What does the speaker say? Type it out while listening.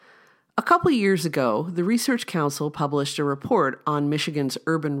A couple years ago, the Research Council published a report on Michigan's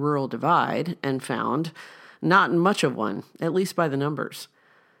urban-rural divide and found not much of one, at least by the numbers.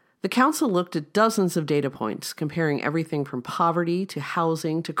 The council looked at dozens of data points, comparing everything from poverty to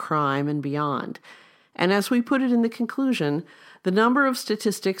housing to crime and beyond. And as we put it in the conclusion, the number of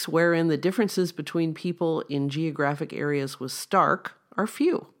statistics wherein the differences between people in geographic areas was stark are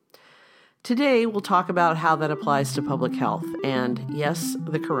few. Today, we'll talk about how that applies to public health and, yes,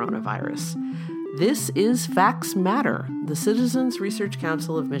 the coronavirus. This is Facts Matter, the Citizens Research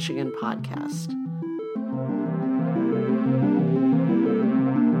Council of Michigan podcast.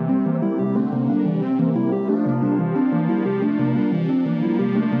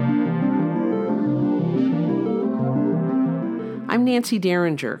 I'm Nancy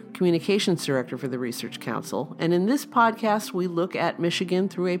Derringer, Communications Director for the Research Council, and in this podcast, we look at Michigan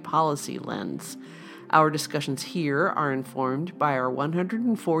through a policy lens. Our discussions here are informed by our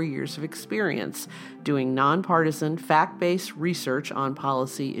 104 years of experience doing nonpartisan, fact-based research on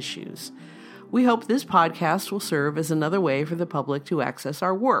policy issues. We hope this podcast will serve as another way for the public to access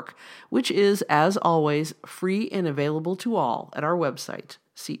our work, which is, as always, free and available to all at our website,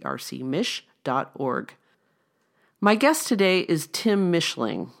 crcmich.org. My guest today is Tim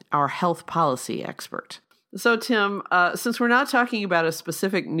Mischling, our health policy expert. So, Tim, since we're not talking about a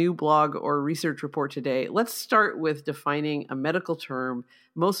specific new blog or research report today, let's start with defining a medical term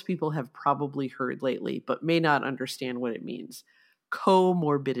most people have probably heard lately, but may not understand what it means: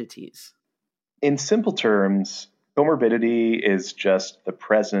 comorbidities. In simple terms, comorbidity is just the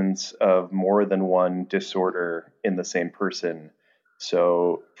presence of more than one disorder in the same person.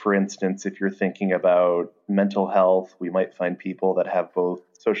 So, for instance, if you're thinking about mental health, we might find people that have both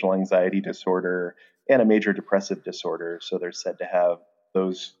social anxiety disorder and a major depressive disorder. So they're said to have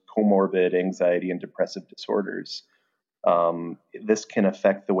those comorbid anxiety and depressive disorders. This can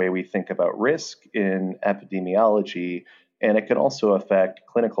affect the way we think about risk in epidemiology, and it can also affect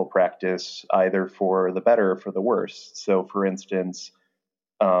clinical practice, either for the better or for the worse. So, for instance,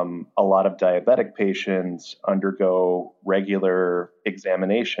 a lot of diabetic patients undergo regular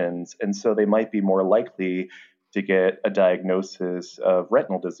examinations, and so they might be more likely to get a diagnosis of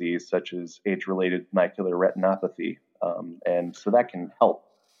retinal disease, such as age-related macular retinopathy. And so that can help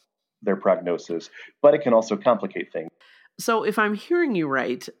their prognosis, but it can also complicate things. So if I'm hearing you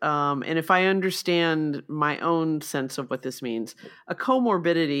right, and if I understand my own sense of what this means, a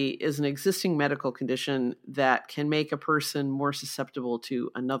comorbidity is an existing medical condition that can make a person more susceptible to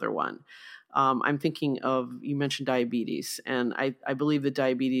another one. I'm thinking of, you mentioned diabetes, and I believe that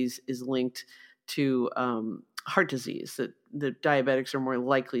diabetes is linked to heart disease, that the diabetics are more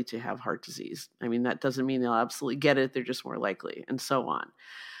likely to have heart disease. I mean, that doesn't mean they'll absolutely get it, they're just more likely, and so on.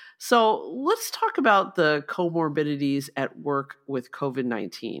 So let's talk about the comorbidities at work with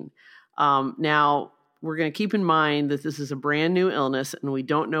COVID-19. Now, we're going to keep in mind that this is a brand new illness and we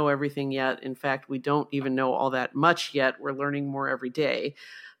don't know everything yet. In fact, we don't even know all that much yet. We're learning more every day.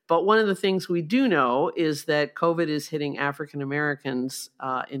 But one of the things we do know is that COVID is hitting African Americans,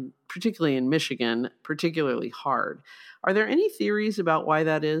 particularly in Michigan, particularly hard. Are there any theories about why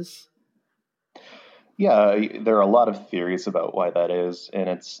that is? Yeah, there are a lot of theories about why that is, and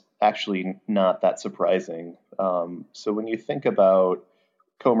it's actually not that surprising. So when you think about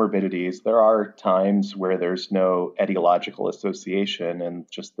comorbidities, there are times where there's no etiological association and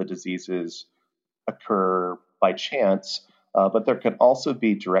just the diseases occur by chance, but there can also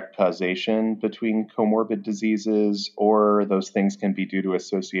be direct causation between comorbid diseases, or those things can be due to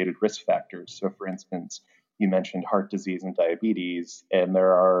associated risk factors. So for instance, you mentioned heart disease and diabetes, and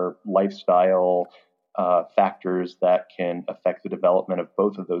there are lifestyle factors that can affect the development of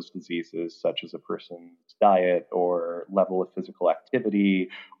both of those diseases, such as a person's diet or level of physical activity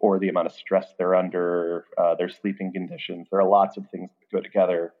or the amount of stress they're under, their sleeping conditions. There are lots of things that go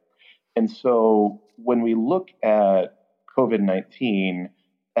together. And so when we look at COVID-19,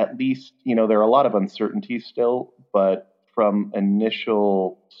 at least, there are a lot of uncertainties still, but from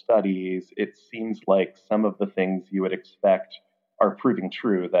initial studies, it seems like some of the things you would expect are proving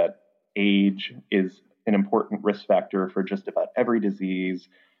true, that age is an important risk factor for just about every disease,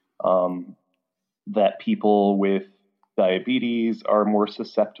 that people with diabetes are more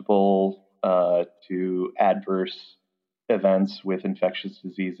susceptible to adverse events with infectious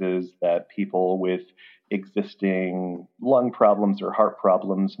diseases, that people with existing lung problems or heart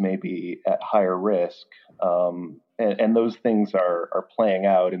problems may be at higher risk. And those things are playing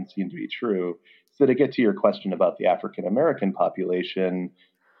out and seem to be true. So to get to your question about the African American population,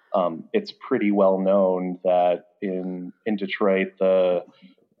 it's pretty well known that in Detroit, the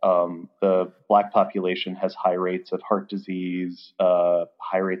The Black population has high rates of heart disease,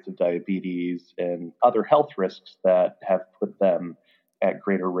 high rates of diabetes, and other health risks that have put them at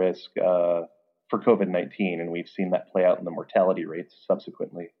greater risk for COVID-19. And we've seen that play out in the mortality rates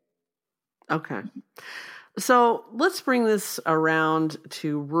subsequently. Okay. So let's bring this around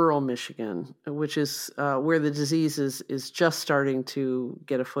to rural Michigan, which is where the disease is just starting to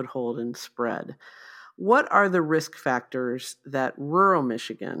get a foothold and spread. What are the risk factors that rural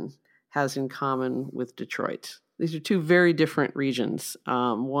Michigan has in common with Detroit? These are two very different regions.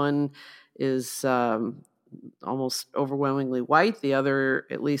 One is almost overwhelmingly white. The other,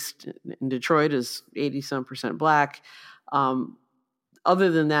 at least in Detroit, is 80-some% Black.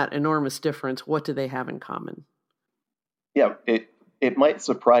 Other than that enormous difference, what do they have in common? Yeah, it might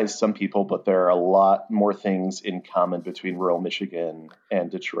surprise some people, but there are a lot more things in common between rural Michigan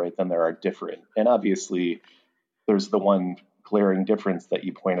and Detroit than there are different. And obviously, there's the one glaring difference that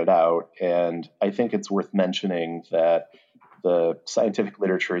you pointed out. And I think it's worth mentioning that the scientific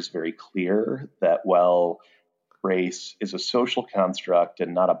literature is very clear that while race is a social construct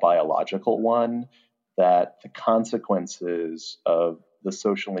and not a biological one, that the consequences of the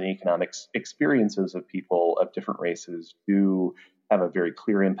social and economic experiences of people of different races do have a very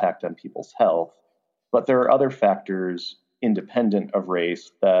clear impact on people's health. But there are other factors independent of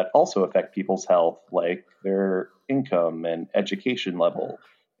race that also affect people's health, like their income and education level.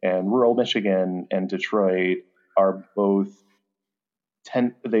 And rural Michigan and Detroit are both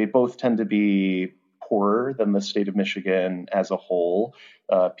tend to be poorer than the state of Michigan as a whole.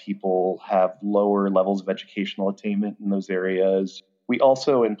 People have lower levels of educational attainment in those areas. We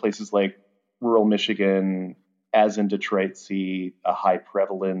also, in places like rural Michigan, as in Detroit, see a high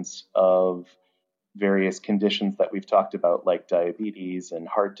prevalence of various conditions that we've talked about, like diabetes and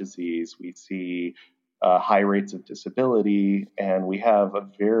heart disease. We see high rates of disability, and we have a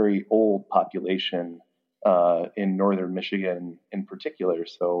very old population in northern Michigan in particular.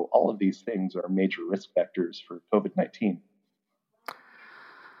 So all of these things are major risk factors for COVID-19.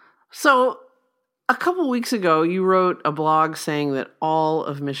 So a couple weeks ago, you wrote a blog saying that all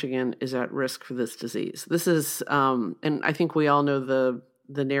of Michigan is at risk for this disease. This is, and I think we all know the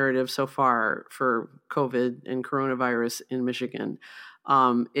narrative so far for COVID and coronavirus in Michigan.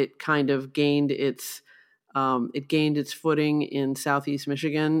 It kind of gained its footing in Southeast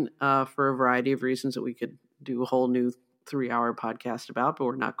Michigan for a variety of reasons that we could do a whole new 3-hour podcast about, but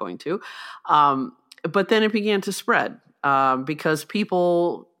we're not going to. But then it began to spread because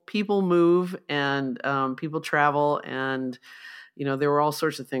people move and people travel, and there were all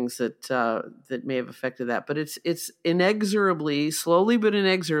sorts of things that may have affected that. But it's inexorably, slowly but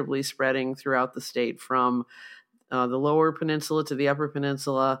inexorably spreading throughout the state from the lower peninsula to the upper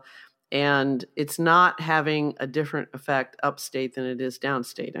peninsula. And it's not having a different effect upstate than it is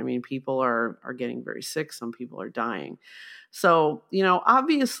downstate. I mean, people are getting very sick. Some people are dying. So,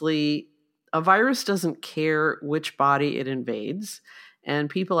 obviously, a virus doesn't care which body it invades. And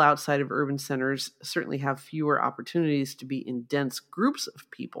people outside of urban centers certainly have fewer opportunities to be in dense groups of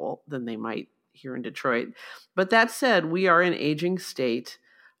people than they might here in Detroit. But that said, we are an aging state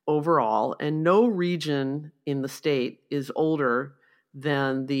overall, and no region in the state is older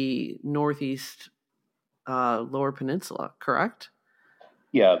than the Northeast Lower Peninsula, correct?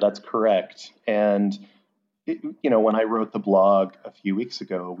 Yeah, that's correct. And, when I wrote the blog a few weeks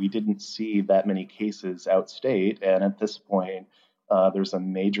ago, we didn't see that many cases outstate. And at this point, there's a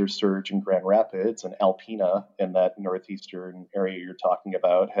major surge in Grand Rapids, and Alpena in that northeastern area you're talking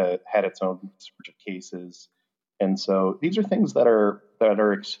about had its own surge of cases. And so these are things that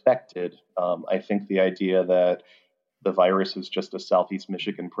are expected. I think the idea that the virus is just a Southeast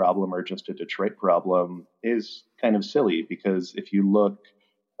Michigan problem or just a Detroit problem is kind of silly, because if you look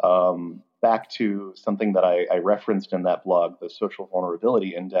back to something that I referenced in that blog, the Social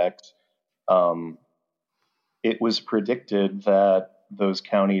Vulnerability Index, it was predicted that those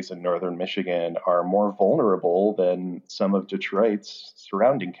counties in northern Michigan are more vulnerable than some of Detroit's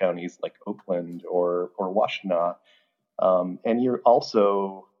surrounding counties like Oakland or Washtenaw. And you're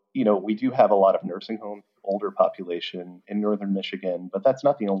also, we do have a lot of nursing homes, older population in northern Michigan, but that's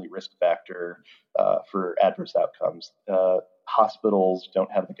not the only risk factor for adverse outcomes. Hospitals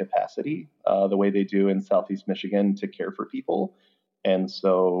don't have the capacity the way they do in Southeast Michigan to care for people. And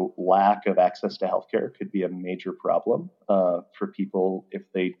so lack of access to healthcare could be a major problem for people if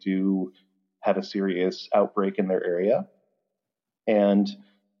they do have a serious outbreak in their area. And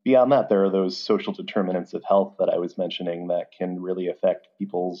beyond that, there are those social determinants of health that I was mentioning that can really affect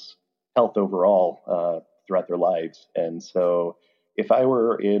people's health overall throughout their lives. And so if I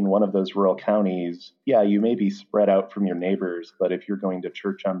were in one of those rural counties, yeah, you may be spread out from your neighbors, but if you're going to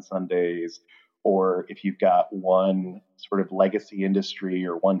church on Sundays, or if you've got one sort of legacy industry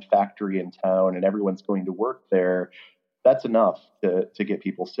or one factory in town and everyone's going to work there, that's enough to get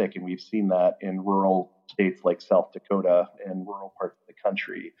people sick. And we've seen that in rural states like South Dakota and rural parts of the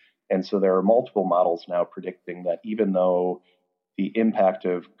country. And so there are multiple models now predicting that even though the impact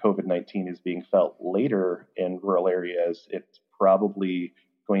of COVID-19 is being felt later in rural areas, it's probably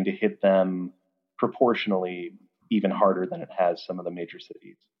going to hit them proportionally even harder than it has some of the major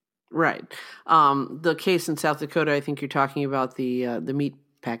cities. Right. The case in South Dakota, I think you're talking about the meat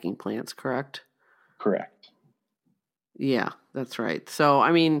packing plants, correct? Correct. Yeah, that's right. So,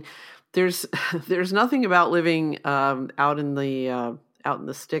 I mean, there's nothing about living out in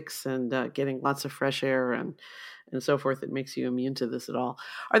the sticks and getting lots of fresh air and so forth that makes you immune to this at all.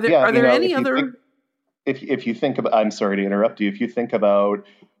 Are there any other? If you think about, I'm sorry to interrupt you. If you think about,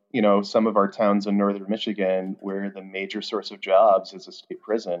 some of our towns in northern Michigan where the major source of jobs is a state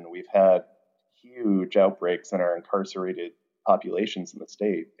prison, we've had huge outbreaks in our incarcerated populations in the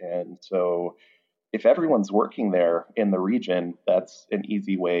state, and so if everyone's working there in the region, that's an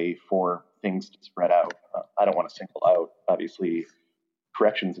easy way for things to spread out. I don't want to single out, obviously,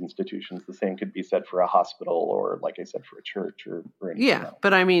 corrections institutions. The same could be said for a hospital or, like I said, for a church or anything else.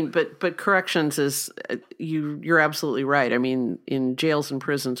 But I mean, but corrections is, you're absolutely right. I mean, in jails and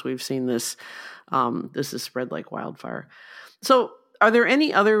prisons, we've seen this. This is spread like wildfire. So are there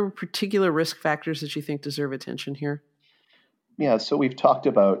any other particular risk factors that you think deserve attention here? Yeah, so we've talked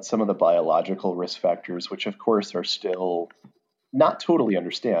about some of the biological risk factors, which of course are still not totally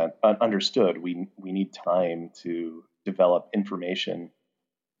understood. We need time to develop information.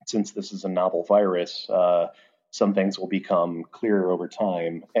 Since this is a novel virus, some things will become clearer over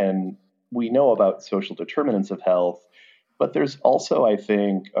time. And we know about social determinants of health, but there's also, I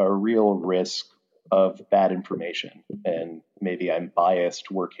think, a real risk of bad information. And maybe I'm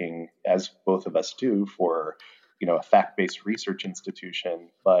biased working, as both of us do, for a fact-based research institution,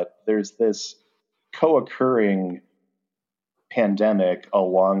 but there's this co-occurring pandemic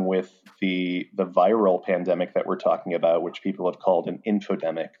along with the viral pandemic that we're talking about, which people have called an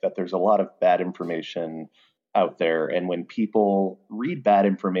infodemic, that there's a lot of bad information out there. And when people read bad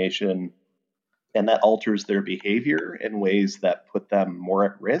information and that alters their behavior in ways that put them more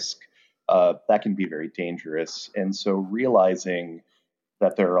at risk, that can be very dangerous. And so realizing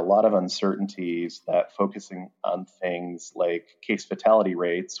that there are a lot of uncertainties, that focusing on things like case fatality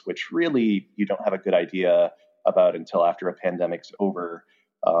rates, which really you don't have a good idea about until after a pandemic's over,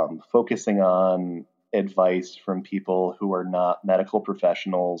 focusing on advice from people who are not medical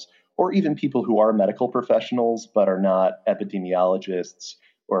professionals, or even people who are medical professionals but are not epidemiologists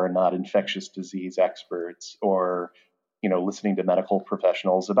or are not infectious disease experts, or listening to medical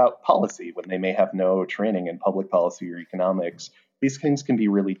professionals about policy when they may have no training in public policy or economics. These things can be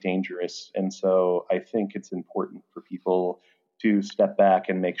really dangerous. And so I think it's important for people to step back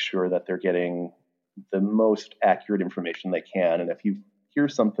and make sure that they're getting the most accurate information they can. And if you hear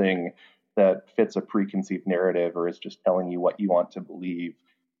something that fits a preconceived narrative or is just telling you what you want to believe,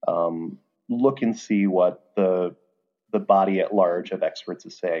 look and see what the body at large of experts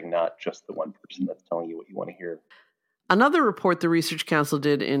is saying, not just the one person that's telling you what you want to hear. Another report the Research Council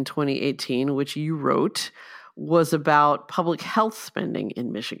did in 2018, which you wrote, was about public health spending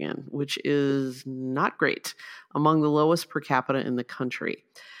in Michigan, which is not great, among the lowest per capita in the country.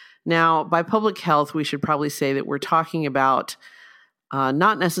 Now, by public health, we should probably say that we're talking about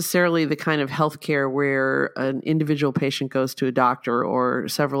not necessarily the kind of healthcare where an individual patient goes to a doctor or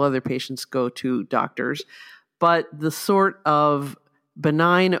several other patients go to doctors, but the sort of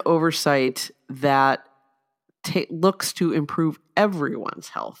benign oversight that looks to improve everyone's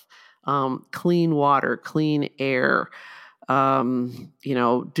health. Clean water, clean air,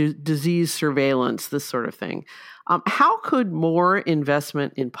 disease surveillance, this sort of thing. How could more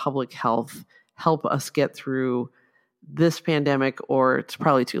investment in public health help us get through this pandemic, or it's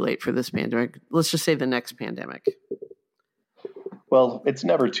probably too late for this pandemic? Let's just say the next pandemic. Well, it's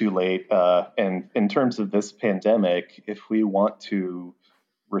never too late. And in terms of this pandemic, if we want to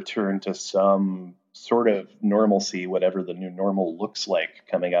return to some sort of normalcy, whatever the new normal looks like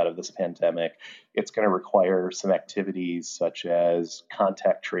coming out of this pandemic, it's going to require some activities such as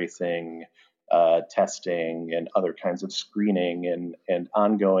contact tracing, testing, and other kinds of screening and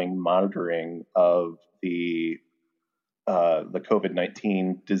ongoing monitoring of the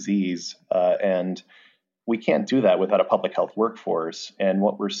COVID-19 disease. And we can't do that without a public health workforce. And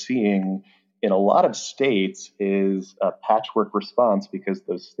what we're seeing in a lot of states is a patchwork response because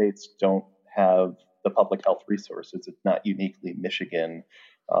those states don't have the public health resources. It's not uniquely Michigan.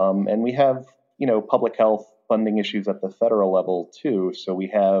 And we have, public health funding issues at the federal level too. So we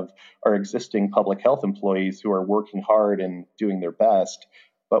have our existing public health employees who are working hard and doing their best,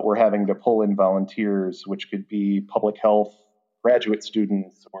 but we're having to pull in volunteers, which could be public health graduate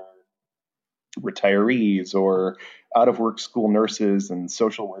students or retirees or out of work school nurses and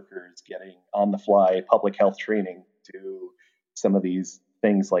social workers getting on the fly public health training to do some of these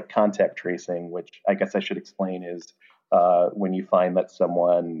things like contact tracing, which I guess I should explain is when you find that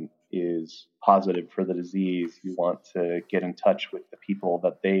someone is positive for the disease, you want to get in touch with the people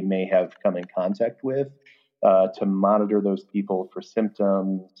that they may have come in contact with to monitor those people for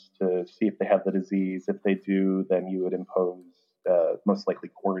symptoms, to see if they have the disease. If they do, then you would impose most likely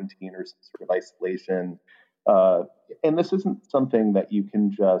quarantine or some sort of isolation. And this isn't something that you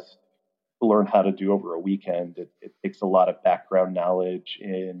can just learn how to do over a weekend. It takes a lot of background knowledge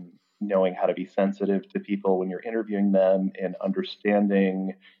in knowing how to be sensitive to people when you're interviewing them and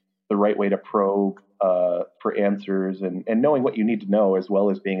understanding the right way to probe for answers and knowing what you need to know, as well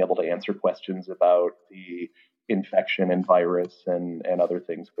as being able to answer questions about the infection and virus and other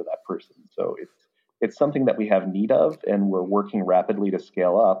things for that person. So it's something that we have need of, and we're working rapidly to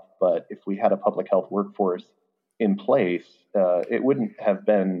scale up. But if we had a public health workforce in place, it wouldn't have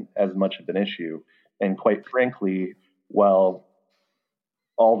been as much of an issue. And quite frankly, while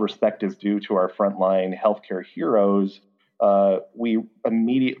all respect is due to our frontline healthcare heroes, we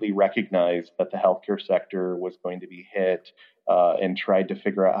immediately recognized that the healthcare sector was going to be hit and tried to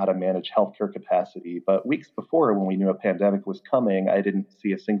figure out how to manage healthcare capacity. But weeks before, when we knew a pandemic was coming, I didn't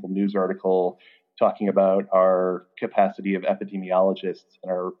see a single news article talking about our capacity of epidemiologists in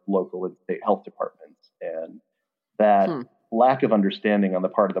our local and state health departments. And that lack of understanding on the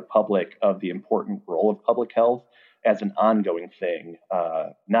part of the public of the important role of public health as an ongoing thing,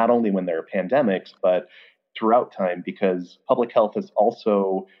 not only when there are pandemics, but throughout time, because public health is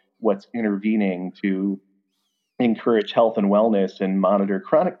also what's intervening to encourage health and wellness and monitor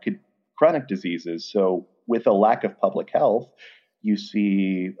chronic diseases. So with a lack of public health, you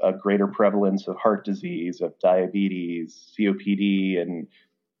see a greater prevalence of heart disease, of diabetes, COPD, and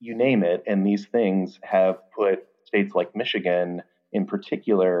you name it. And these things have put states like Michigan in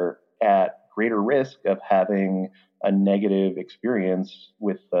particular at greater risk of having a negative experience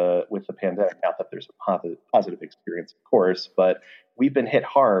with the pandemic. Not that there's a positive experience, of course, but we've been hit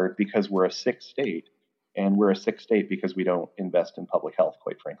hard because we're a sick state, and we're a sick state because we don't invest in public health,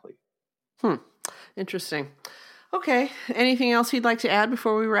 quite frankly. Interesting. Okay. Anything else you'd like to add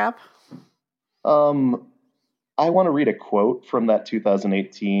before we wrap? I want to read a quote from that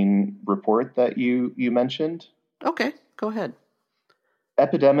 2018 report that you mentioned. Okay, go ahead.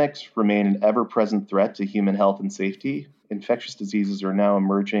 Epidemics remain an ever-present threat to human health and safety. Infectious diseases are now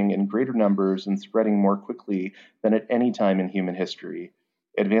emerging in greater numbers and spreading more quickly than at any time in human history.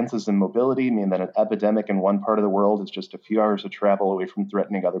 Advances in mobility mean that an epidemic in one part of the world is just a few hours of travel away from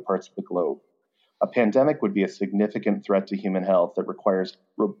threatening other parts of the globe. A pandemic would be a significant threat to human health that requires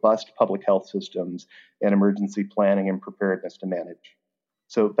robust public health systems and emergency planning and preparedness to manage.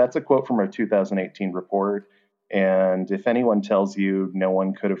 So that's a quote from our 2018 report. And if anyone tells you no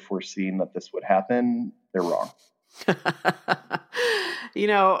one could have foreseen that this would happen, they're wrong.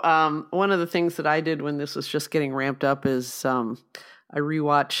 One of the things that I did when this was just getting ramped up is I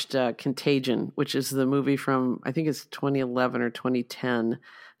rewatched Contagion, which is the movie from, I think it's 2011 or 2010,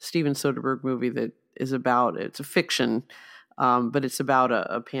 Steven Soderbergh movie that is about, it's a fiction, but it's about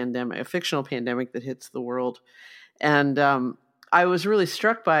a pandemic, a fictional pandemic that hits the world. And I was really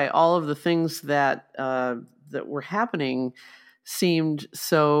struck by all of the things that were happening seemed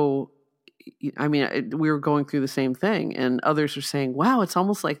so, I mean, we were going through the same thing, and others were saying, wow, it's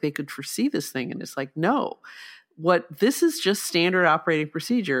almost like they could foresee this thing. And it's like, no, this is just standard operating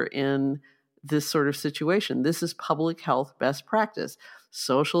procedure in this sort of situation. This is public health best practice,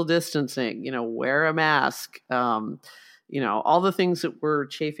 social distancing, wear a mask, all the things that we're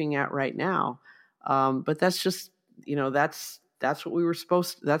chafing at right now. But that's just, that's what we were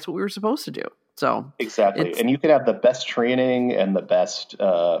supposed to do. So exactly. And you can have the best training and the best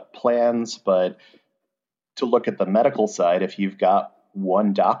plans, but to look at the medical side, if you've got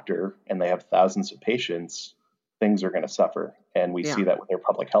one doctor and they have thousands of patients, things are going to suffer. And we see that with their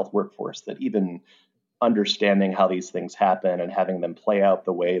public health workforce, that even understanding how these things happen and having them play out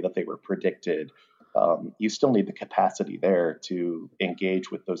the way that they were predicted, you still need the capacity there to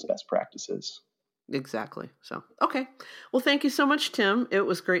engage with those best practices. Exactly. So, okay. Well, thank you so much, Tim. It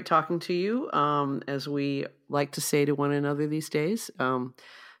was great talking to you. As we like to say to one another these days,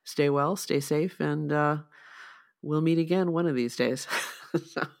 stay well, stay safe, and we'll meet again one of these days.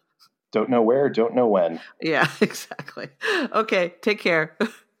 So. Don't know where, don't know when. Yeah, exactly. Okay, take care. All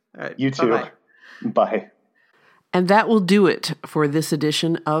right, you too. bye-bye. Bye. And that will do it for this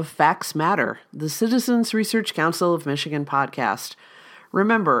edition of Facts Matter, the Citizens Research Council of Michigan podcast.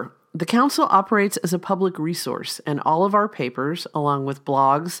 Remember, the council operates as a public resource, and all of our papers, along with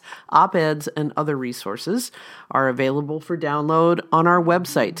blogs, op-eds, and other resources, are available for download on our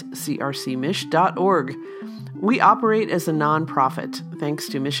website, crcmich.org. We operate as a nonprofit, thanks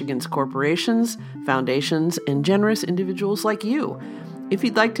to Michigan's corporations, foundations, and generous individuals like you. If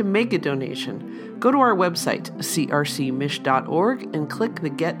you'd like to make a donation, go to our website, crcmich.org, and click the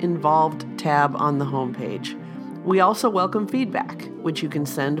Get Involved tab on the homepage. We also welcome feedback, which you can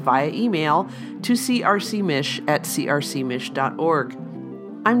send via email to crcmich@crcmich.org.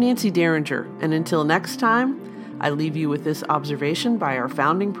 I'm Nancy Derringer, and until next time, I leave you with this observation by our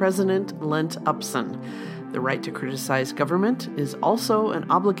founding president, Lent Upson. The right to criticize government is also an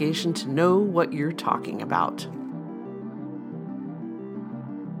obligation to know what you're talking about.